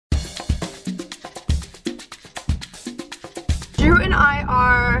and I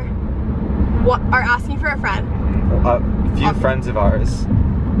are asking for a friend. A few friends of ours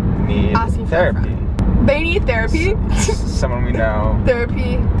need therapy. They need therapy? Someone we know.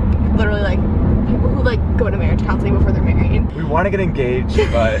 Therapy, literally like people who like go to marriage counseling before they're married. We want to get engaged,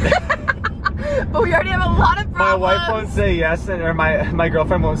 but but we already have a lot of problems. My wife won't say yes, or my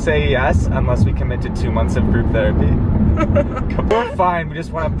girlfriend won't say yes unless we commit to 2 months of group therapy. We're fine. We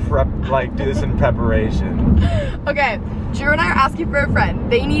just want to do this in preparation. Okay, Drew and I are asking for a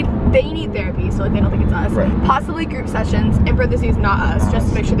friend. They need therapy, so like they don't think it's us. Right. Possibly group sessions. In parentheses, not us, just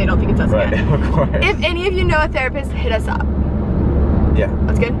to make sure they don't think it's us right, again. Of course. If any of you know a therapist, hit us up. Yeah.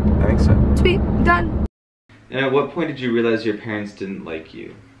 That's good? I think so. Sweet, done. And at what point did you realize your parents didn't like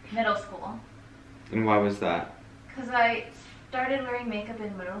you? Middle school. And why was that? Because I started wearing makeup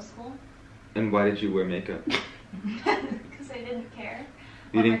in middle school. And why did you wear makeup? Because I didn't care.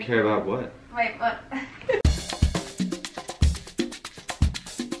 You didn't care about what? Wait, what?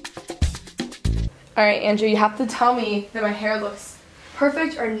 Alright, Andrew, you have to tell me that my hair looks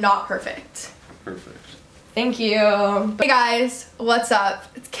perfect or not perfect. Perfect. Thank you. Hey guys, what's up?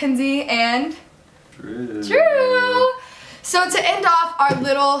 It's Kenzie and Drew. So to end off our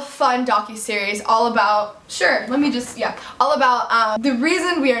little fun docu-series all about, all about the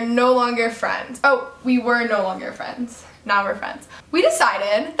reason we are no longer friends. Oh, we were no longer friends. Now we're friends. We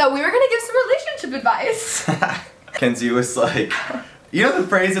decided that we were gonna give some relationship advice. Kenzie was like, you know the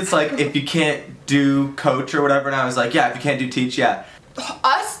phrase, it's like, if you can't do coach or whatever, and I was like, yeah, if you can't do teach, yeah.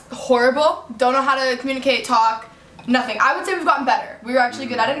 Us, horrible, don't know how to communicate, talk, nothing. I would say we've gotten better. We were actually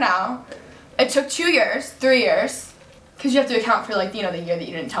good at it now. It took 2 years, 3 years, because you have to account for like, you know, the year that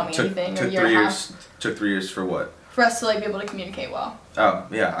you didn't tell me anything, or year and a half. Took 3 years for what? For us to like be able to communicate well. Oh,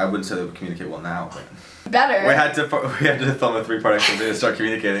 yeah, I wouldn't say that we communicate well now, but... Better. We had to film a 3-part activity to start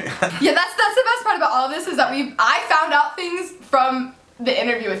communicating. Yeah, that's the best part about all of this is that I found out things from the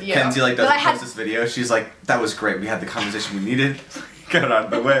interview with you. Kenzie like doesn't post this video. She's like, that was great. We had the conversation we needed. Get it out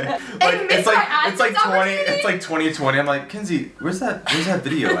of the way. Like it's like 2020. I'm like, Kenzie, where's that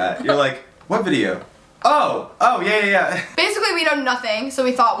video at? You're like, what video? Oh, yeah. Basically, we know nothing, so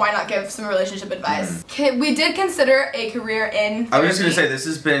we thought, why not give some relationship advice? We did consider a career in therapy. I was just gonna say, this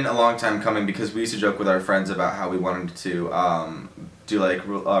has been a long time coming because we used to joke with our friends about how we wanted to do like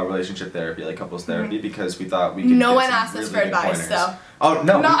relationship therapy, like couples therapy, because we thought we could. No one asked us for advice, so. Oh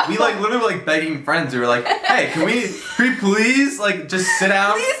no, we like literally like begging friends. We were like, hey, can we please like just sit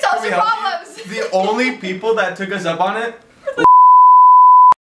down? Please tell us your problems. The only people that took us up on it.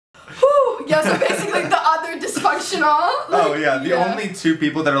 Yeah, so basically the other dysfunctional. Like, oh yeah, the only 2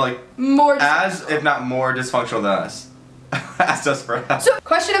 people that are like more if not more dysfunctional than us. Asked us for help. So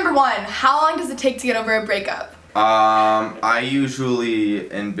question number 1, how long does it take to get over a breakup? I usually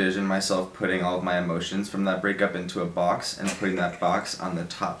envision myself putting all of my emotions from that breakup into a box and putting that box on the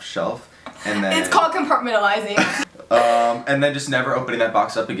top shelf, and then... It's called compartmentalizing. And then just never opening that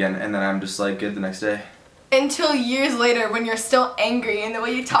box up again, and then I'm just like good the next day. Until years later when you're still angry and the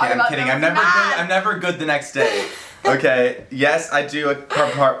way you talk about I'm kidding. I'm never good the next day. Okay, yes, I do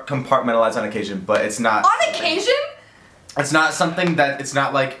compartmentalize on occasion, but it's not... On occasion? It's not something that... It's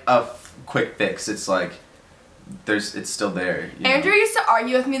not like a quick fix. It's like... it's still there. Andrew used to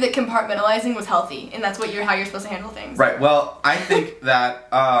argue with me that compartmentalizing was healthy, and that's how you're supposed to handle things. Right. Well, I think that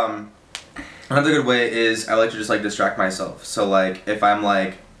another good way is I like to just like distract myself. So like if I'm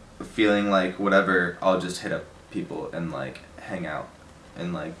like feeling like whatever, I'll just hit up people and like hang out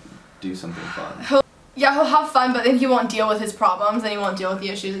and like do something fun. He'll have fun, but then he won't deal with his problems, and he won't deal with the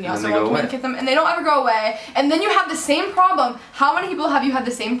issues, and he also won't communicate them, and they don't ever go away. And then you have the same problem. How many people have you had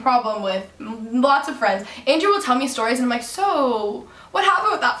the same problem with? Lots of friends. Andrew will tell me stories, and I'm like, so, what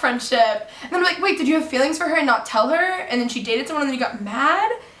happened with that friendship? And then I'm like, wait, did you have feelings for her and not tell her? And then she dated someone, and then you got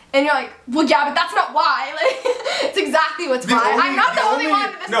mad? And you're like, well, yeah, but that's not why. Like, it's exactly what's why. I'm not the only one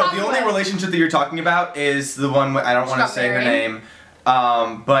with this problem. No, the only relationship that you're talking about is the one, I don't want to say her name.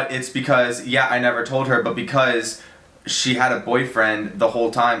 But it's because, yeah, I never told her, but because she had a boyfriend the whole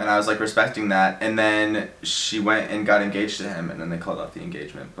time, and I was like respecting that, and then she went and got engaged to him, and then they called off the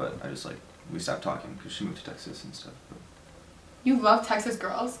engagement, but I just like, we stopped talking because she moved to Texas and stuff. But. You love Texas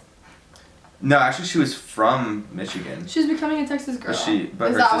girls? No, actually she was from Michigan. She was becoming a Texas girl. Is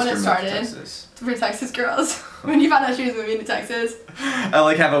that when it started? For Texas girls? When you found out she was moving to Texas? I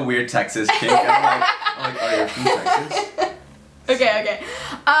like have a weird Texas kink. I'm like, oh, you're from Texas? Okay.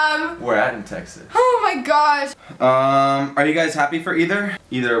 We're at in Texas. Oh my gosh. Are you guys happy for either?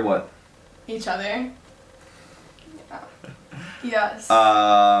 Either what? Each other. Yeah. Yes.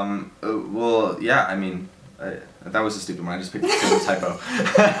 Well, yeah, I mean, That was a stupid one. I just picked a typo.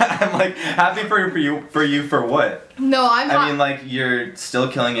 I'm like, happy for you for what? No, I mean, like, you're still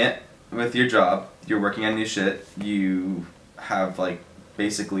killing it with your job. You're working on new shit. You have, like,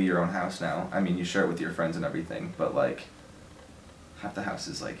 basically your own house now. I mean, you share it with your friends and everything, but, like, half the house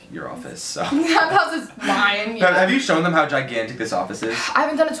is, like, your office, so. Half the house is mine, yeah. Have you shown them how gigantic this office is? I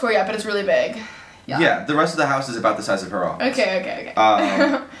haven't done a tour yet, but it's really big. Yeah, the rest of the house is about the size of her office. Okay.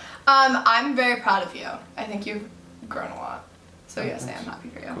 I'm very proud of you. I think you've grown a lot. So yes, I am happy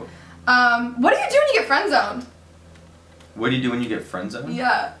for you. Cool. What do you do when you get friend zoned? What do you do when you get friend zoned?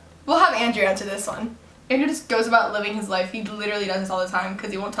 Yeah. We'll have Andrew answer this one. Andrew just goes about living his life. He literally does this all the time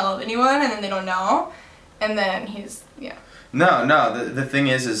because he won't tell anyone and then they don't know. And then he's, yeah. No, the thing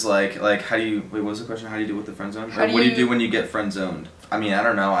is like, how do you, wait, what was the question? How do you deal with the friend zone? Or what do you do when you get friend zoned? I mean, I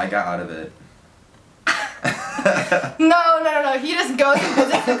don't know, I got out of it. No. He just goes and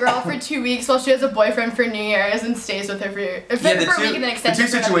visits the girl for 2 weeks while she has a boyfriend for New Year's and stays with her for a week and then extends the two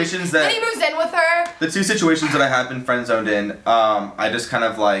situations that... Then he moves in with her. The two situations that I have been friend zoned in, I just kind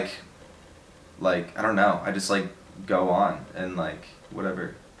of like, I don't know, I just like go on and like,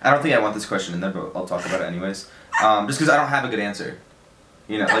 whatever. I don't think I want this question in there, but I'll talk about it anyways. Just because I don't have a good answer.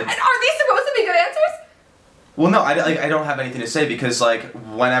 You know, like... Are these supposed to be good answers? Well, no, I don't have anything to say because, like,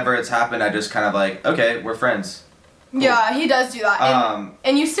 whenever it's happened, I just kind of like, okay, we're friends. Cool. Yeah, he does do that.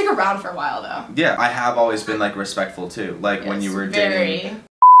 And you stick around for a while, though. Yeah, I have always been, like, respectful, too. Like, when you were dating...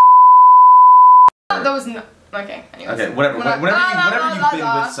 That was no... Okay, anyways. Okay, whatever. Whenever you've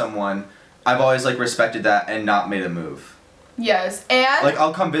been with someone, I've always, like, respected that and not made a move. Yes, and... Like,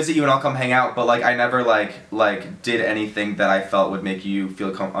 I'll come visit you and I'll come hang out, but, like, I never, like did anything that I felt would make you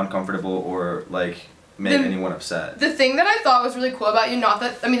feel uncomfortable or, like... make anyone upset. The thing that I thought was really cool about you, not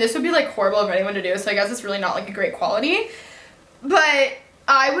that, I mean, this would be like horrible of anyone to do, so I guess it's really not like a great quality, but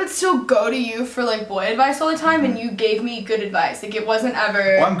I would still go to you for like boy advice all the time, and you gave me good advice. Like, it wasn't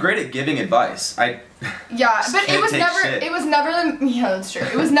ever... Well, I'm great at giving advice. Yeah, but it was never like, yeah, that's true.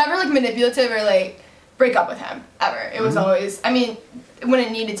 It was never like manipulative or like break up with him, ever. It was always, I mean, when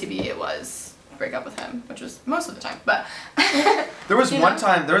it needed to be, it was break up with him, which was most of the time, but there was one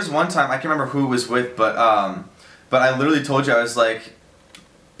time, I can't remember who it was with, but I literally told you, I was like,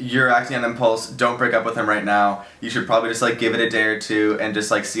 you're acting on impulse, don't break up with him right now, you should probably just like give it a day or two and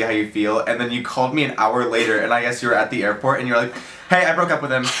just like see how you feel. And then you called me an hour later and I guess you were at the airport and you're like, hey, I broke up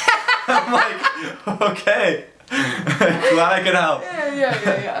with him. I'm like, okay. Glad I could help.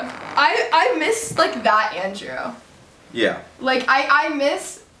 Yeah. I miss like that Andrew. Yeah. Like I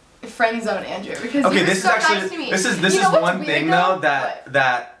miss friend zone Andrew because okay, this is actually nice to me. This is one thing though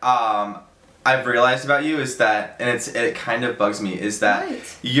that I've realized about you is that, and it kind of bugs me, is that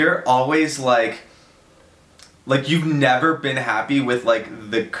you're always like you've never been happy with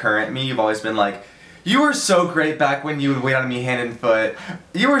like the current me. You've always been like, you were so great back when you would wait on me hand and foot.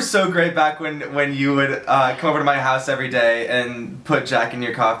 You were so great back when you would come over to my house every day and put Jack in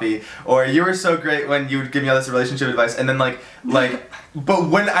your coffee. Or you were so great when you would give me all this relationship advice. And then like, but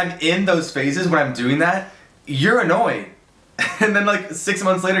when I'm in those phases, when I'm doing that, you're annoyed. And then like 6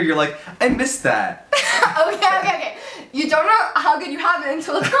 months later, you're like, I missed that. Okay. You don't know how good you have it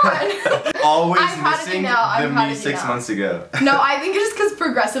until it's gone. Always missing the me 6 months ago. No, I think it's just because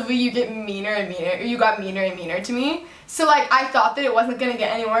progressively you get meaner and meaner. You got meaner and meaner to me. So like I thought that it wasn't gonna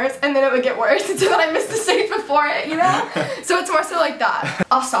get any worse, and then it would get worse until then I missed the stage before it, you know? So it's more so like that.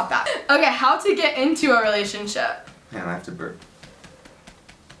 I'll stop that. Okay, how to get into a relationship. Man, I have to burp.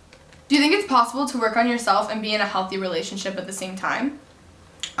 Do you think it's possible to work on yourself and be in a healthy relationship at the same time?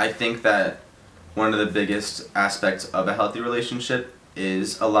 I think that one of the biggest aspects of a healthy relationship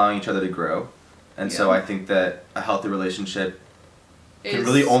is allowing each other to grow. And so I think that a healthy relationship can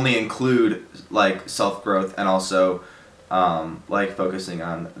really only include like self-growth and also like focusing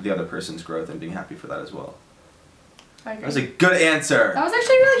on the other person's growth and being happy for that as well. I agree. That was a good answer. That was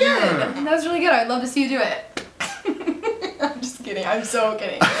actually really good. That was really good. I'd love to see you do it. I'm just kidding. I'm so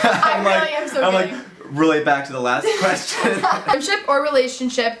kidding. I really am so kidding. Like, relate back to the last question. Friendship or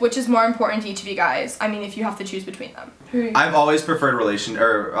relationship, which is more important to each of you guys? I mean, if you have to choose between them. I've always preferred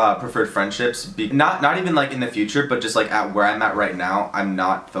preferred friendships. Not even like in the future, but just like at where I'm at right now, I'm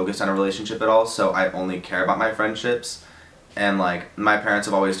not focused on a relationship at all. So I only care about my friendships. And like my parents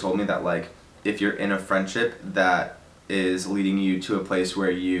have always told me that like if you're in a friendship that is leading you to a place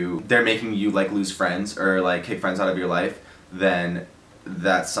where they're making you like lose friends or like kick friends out of your life, then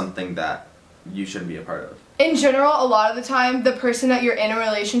that's something that you shouldn't be a part of. In general, a lot of the time, the person that you're in a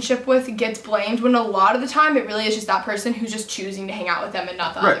relationship with gets blamed, when a lot of the time, it really is just that person who's just choosing to hang out with them and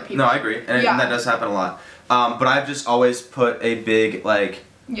not the other people. No, I agree. And that does happen a lot. But I've just always put a big, like,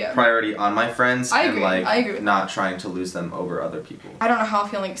 priority on my friends I and agree. like I agree with not trying to lose them over other people. I don't know how I'll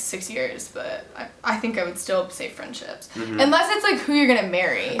feel in like 6 years, but I think I would still say friendships. Unless it's like who you're gonna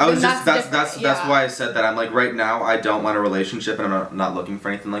marry. I was just that's why I said that. I'm like, right now I don't want a relationship and I'm not looking for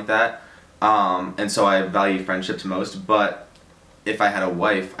anything like that. And so I value friendships most, but if I had a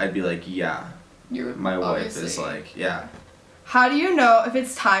wife, I'd be like, yeah. My wife is like, yeah. How do you know if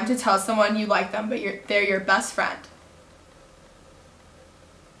it's time to tell someone you like them but they're your best friend?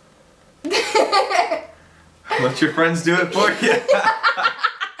 Let your friends do it for you.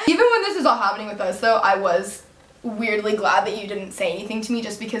 Even when this is all happening with us though, I was weirdly glad that you didn't say anything to me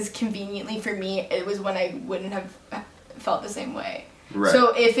just because conveniently for me it was when I wouldn't have felt the same way. Right.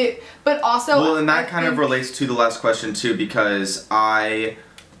 So but also well, and that kind of relates to the last question too, because I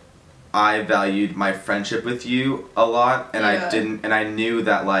valued my friendship with you a lot, and I knew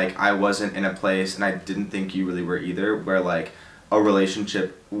that like I wasn't in a place, and I didn't think you really were either, where like a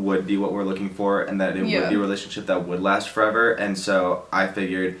relationship would be what we're looking for, and that it would be a relationship that would last forever. And so I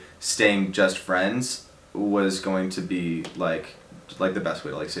figured staying just friends was going to be like the best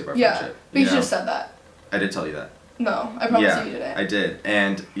way to like save our friendship. But you should have said that. I did tell you that. No, I promise you didn't. I did.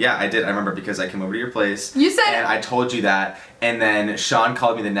 And yeah, I did. I remember because I came over to your place. You said and I told you that. And then Sean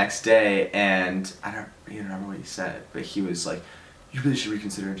called me the next day, and I don't even remember what he said, but he was like, "You really should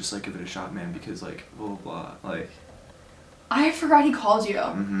reconsider and just like give it a shot, man, because like blah blah blah." Like, I forgot he called you.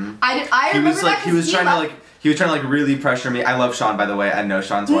 I remember that he was trying to really pressure me. I love Sean, by the way. I know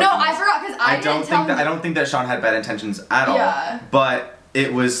Sean's watching. No, I forgot because I don't think that Sean had bad intentions at all. But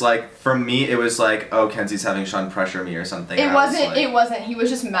it was like, for me, it was like, oh, Kenzie's having Sean pressure me or something. It wasn't. He was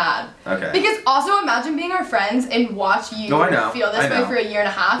just mad. Okay. Because also imagine being our friends and watch you feel this way for a year and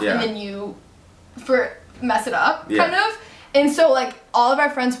a half, and then you mess it up, kind of. And so like all of our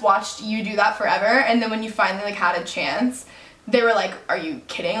friends watched you do that forever, and then when you finally like had a chance, they were like, "Are you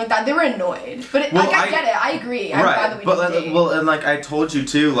kidding?" Like that, they were annoyed. But I get it. I agree. I'm glad that we didn't date. Well, and like I told you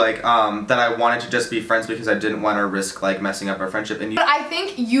too, like that I wanted to just be friends because I didn't want to risk like messing up our friendship. And but I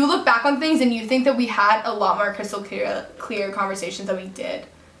think you look back on things and you think that we had a lot more crystal clear conversations than we did.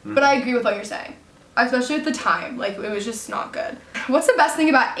 But I agree with what you're saying, especially at the time. Like it was just not good. What's the best thing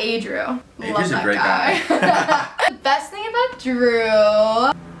about Drew? Drew's a great guy. The best thing about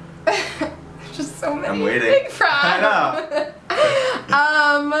Drew. Just so many. I'm waiting. Big proud. I know.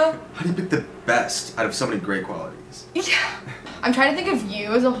 How do you pick the best out of so many great qualities? Yeah. I'm trying to think of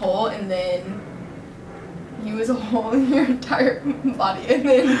you as a whole, and then you as a whole in your entire body, and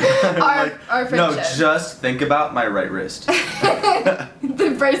then our friendship. No, just think about my right wrist.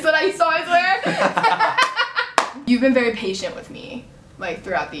 The bracelet I saw I wear. You've been very patient with me. Like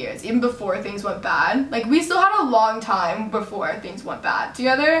throughout the years, even before things went bad. Like we still had a long time before things went bad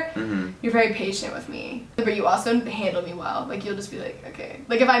together. You're very patient with me, but you also handle me well. Like you'll just be like, okay.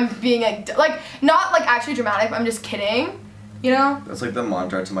 Like if I'm being like not like actually dramatic, but I'm just kidding, you know? That's like the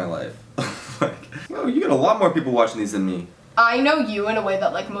mantra to my life. Like, oh, you got a lot more people watching these than me. I know you in a way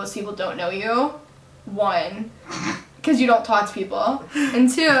that like most people don't know you. One, because you don't talk to people, and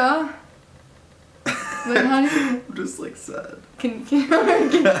two. I'm just like sad. I don't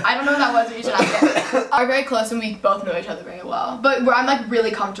know what that was, but you should ask it. We're very close and we both know each other very well. But I'm like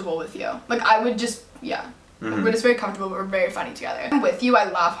really comfortable with you. Like I would just, we're just very comfortable, but we're very funny together. I'm with you, I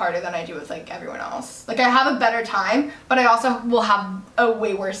laugh harder than I do with like everyone else. Like I have a better time, but I also will have a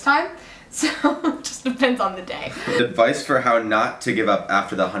way worse time. So it just depends on the day. Advice for how not to give up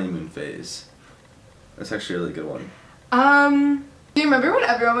after the honeymoon phase. That's actually a really good one. Do you remember when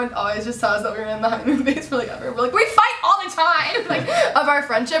everyone would always just tell us that we were in the honeymoon phase for like ever? We're like, we fight all the time, like, of our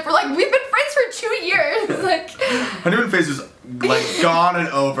friendship. We're like, we've been friends for 2 years. Like, honeymoon phase was like gone and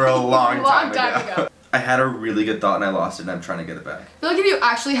over a long time ago. I had a really good thought and I lost it and I'm trying to get it back. I feel like if you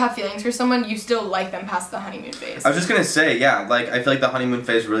actually have feelings for someone, you still like them past the honeymoon phase. I was just gonna say, yeah, like I feel like the honeymoon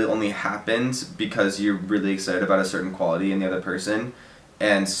phase really only happens because you're really excited about a certain quality in the other person.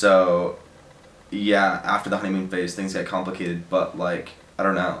 And so yeah, after the honeymoon phase, things get complicated, but like, I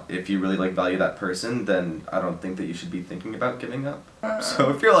don't know, if you really like value that person, then I don't think that you should be thinking about giving up.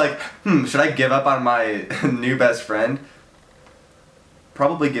 So if you're like, should I give up on my new best friend?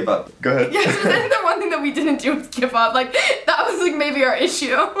 Probably give up. Go ahead. Yeah, so then the one thing that we didn't do was give up. Like, that was like maybe our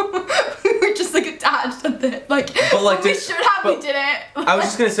issue. We were just like attached to it. Like, but, like we should have, we didn't. I was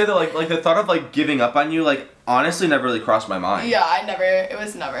just gonna say that like the thought of like giving up on you, like, honestly never really crossed my mind. Yeah, it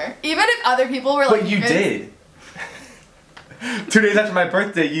was never. Even if other people were like. But you did. 2 days after my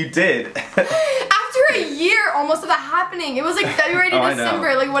birthday, you did. After a year almost of that happening. It was like February to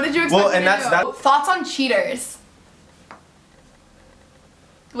December. Like, what did you expect? Well, and that's that. Thoughts on cheaters?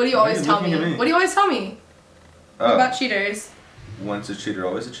 What do you always tell me? What do you always tell me? What about cheaters? once a cheater,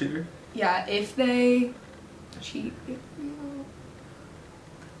 always a cheater? Yeah, if they cheat, if you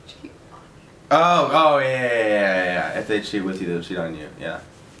cheat on you. Oh, yeah. If they cheat with you, they'll cheat on you. Yeah.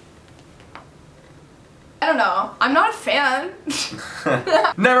 I don't know. I'm not a fan.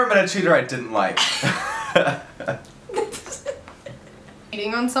 Never met a cheater I didn't like.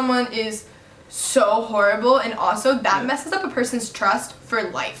 Cheating on someone is so horrible, and also that messes up a person's trust for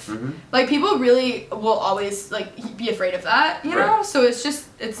life. Like, people really will always like be afraid of that, you know? So it's just,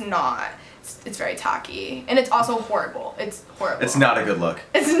 it's very tacky, and it's also horrible. It's horrible. It's not a good look.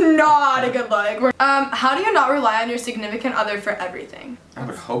 It's not a good look. How do you not rely on your significant other for everything? I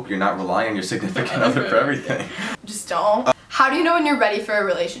would hope you're not relying on your significant other for everything. Just don't. How do you know when you're ready for a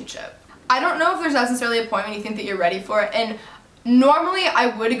relationship? I don't know if there's necessarily a point when you think that you're ready for it, and normally I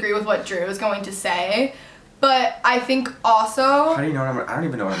would agree with what Drew was going to say, but I think also... How do you know what I don't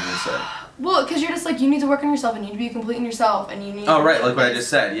even know what I'm going to say. Well, because you're just like, you need to work on yourself and you need to be complete in yourself and you need Oh, right, like what I just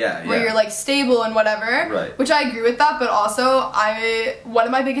said, yeah. Where you're like stable and whatever. Right. Which I agree with that, but also one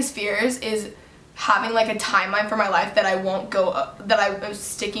of my biggest fears is having like a timeline for my life that I won't go, that I'm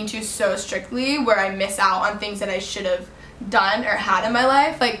sticking to so strictly, where I miss out on things that I should have done or had in my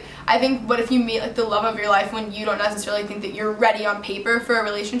life. Like, I think, what if you meet like the love of your life when you don't necessarily think that you're ready on paper for a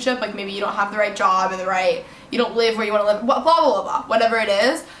relationship? Like, maybe you don't have the right job and you don't live where you want to live, blah, blah, blah, blah, whatever it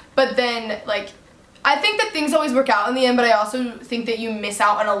is. But then, like, I think that things always work out in the end, but I also think that you miss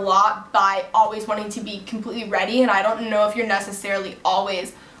out on a lot by always wanting to be completely ready, and I don't know if you're necessarily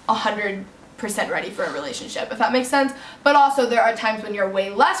always 100% ready for a relationship, if that makes sense. But also, there are times when you're way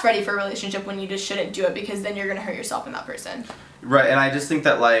less ready for a relationship when you just shouldn't do it, because then you're going to hurt yourself in that person. Right, and I just think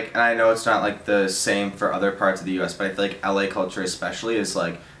that, like, and I know it's not, like, the same for other parts of the U.S., but I feel like LA culture especially is,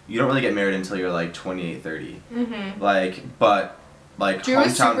 like, you don't really get married until you're, like, 28, 30. Like, but... Like, Drew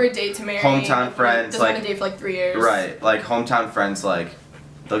is super date to marry. Hometown friends, doesn't want to date for like 3 years. Right, like hometown friends, like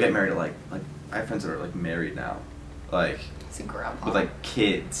they'll get married to like I have friends that are like married now, like it's a grandpa with like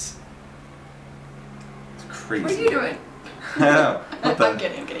kids. It's crazy. What are you doing? I know. What the? I'm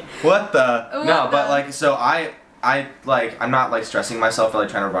kidding. What the? No, but like so I like I'm not like stressing myself or like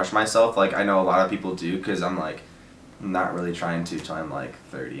trying to rush myself. Like I know a lot of people do, because I'm like not really trying to till I'm like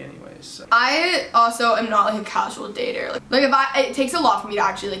 30 anyways. So. I also am not like a casual dater. Like if it takes a lot for me to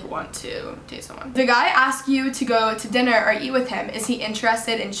actually like want to date someone. If the guy asks you to go to dinner or eat with him, is he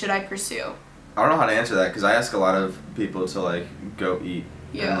interested and should I pursue? I don't know how to answer that, because I ask a lot of people to like go eat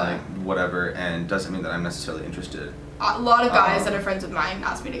and like whatever, and doesn't mean that I'm necessarily interested. A lot of guys that are friends with mine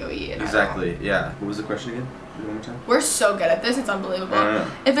ask me to go eat. And Exactly. Yeah. What was the question again? One more time. We're so good at this, it's unbelievable.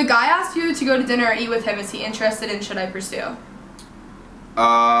 If a guy asks you to go to dinner or eat with him, is he interested and should I pursue?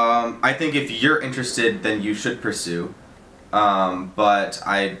 I think if you're interested, then you should pursue. But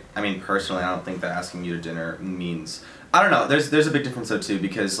I mean, personally, I don't think that asking you to dinner means, I don't know, there's a big difference though too,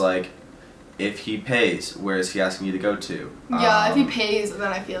 because like, if he pays, where is he asking you to go to? Yeah, if he pays,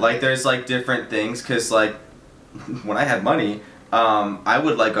 then I feel like there's like different things, because like, when I had money, I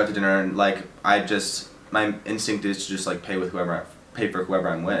would like go to dinner and like, my instinct is to just like pay for whoever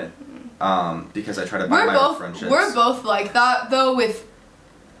I'm with, because I try to buy my own friendships. We're both like that though with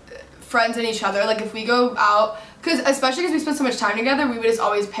friends and each other. Like if we go out, especially because we spend so much time together, we would just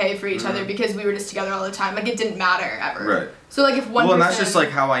always pay for each other because we were just together all the time. Like it didn't matter ever. Right. So like if one and that's just like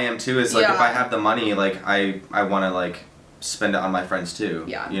how I am too. Is like if I have the money, like I want to like spend it on my friends too.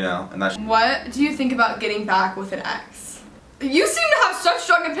 Yeah. You know, and that's. What do you think about getting back with an ex? You seem to have such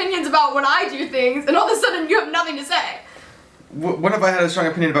strong opinions about when I do things, and all of a sudden you have nothing to say. When have I had a strong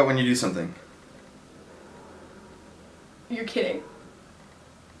opinion about when you do something? You're kidding.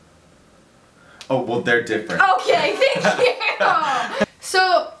 Oh, well, they're different. Okay, thank you.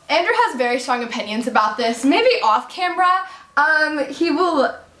 So, Andrew has very strong opinions about this. Maybe off camera,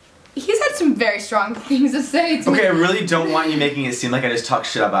 he's had some very strong things to say to me. Okay, I really don't want you making it seem like I just talk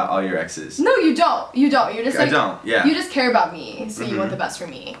shit about all your exes. No, you don't. You don't. You're just like, I don't, yeah. You just care about me, so you want the best for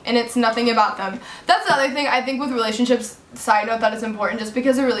me. And it's nothing about them. That's the other thing I think with relationships, side note, that is important. Just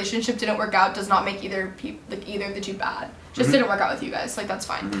because a relationship didn't work out does not make either of the two bad. Just didn't work out with you guys. Like, that's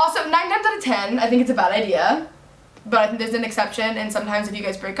fine. Also, 9 times out of 10, I think it's a bad idea. But I think there's an exception, and sometimes if you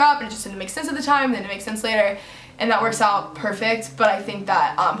guys break up and it just didn't make sense at the time, then it makes sense later, and that works out perfect. But I think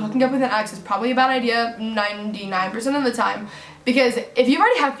that hooking up with an ex is probably a bad idea 99% of the time, because if you've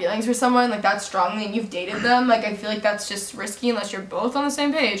already had feelings for someone like that strongly and you've dated them, like I feel like that's just risky unless you're both on the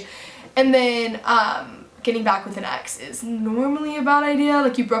same page. And then getting back with an ex is normally a bad idea.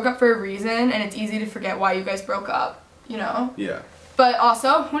 Like you broke up for a reason, and it's easy to forget why you guys broke up, you know? Yeah. But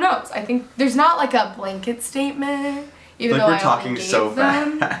also, who knows? I think there's not like a blanket statement. even like though we're talking so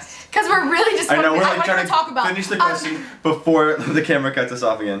fast. Because we're really just I know, we're like trying to talk about. Finish the question before the camera cuts us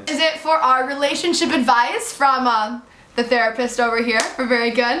off again. Is it for our relationship advice from the therapist over here? We're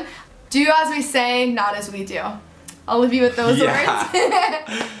very good. Do as we say, not as we do. I'll leave you with those words.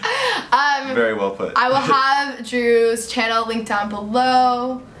 Very well put. I will have Drew's channel linked down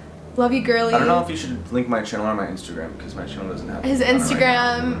below. Love you, girly. I don't know if you should link my channel or my Instagram because my channel doesn't have his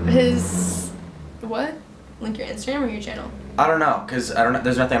Instagram. Right, his what? Link your Instagram or your channel? I don't know because I don't know.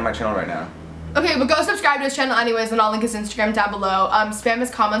 There's nothing on my channel right now. Okay, but go subscribe to his channel anyways, and I'll link his Instagram down below. Spam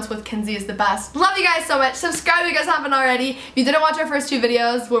his comments with Kenzie is the best. Love you guys so much. Subscribe if you guys haven't already. If you didn't watch our first 2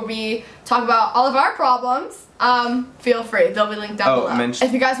 videos where we talk about all of our problems, feel free. They'll be linked down below.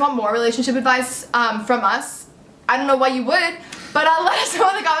 If you guys want more relationship advice from us, I don't know why you would, but let us know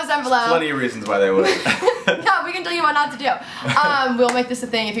in the comments down below. Plenty of reasons why they would. No, we can tell you what not to do. We'll make this a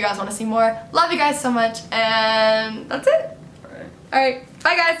thing if you guys want to see more. Love you guys so much, and that's it. Alright. Alright,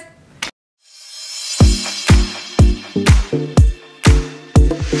 bye guys.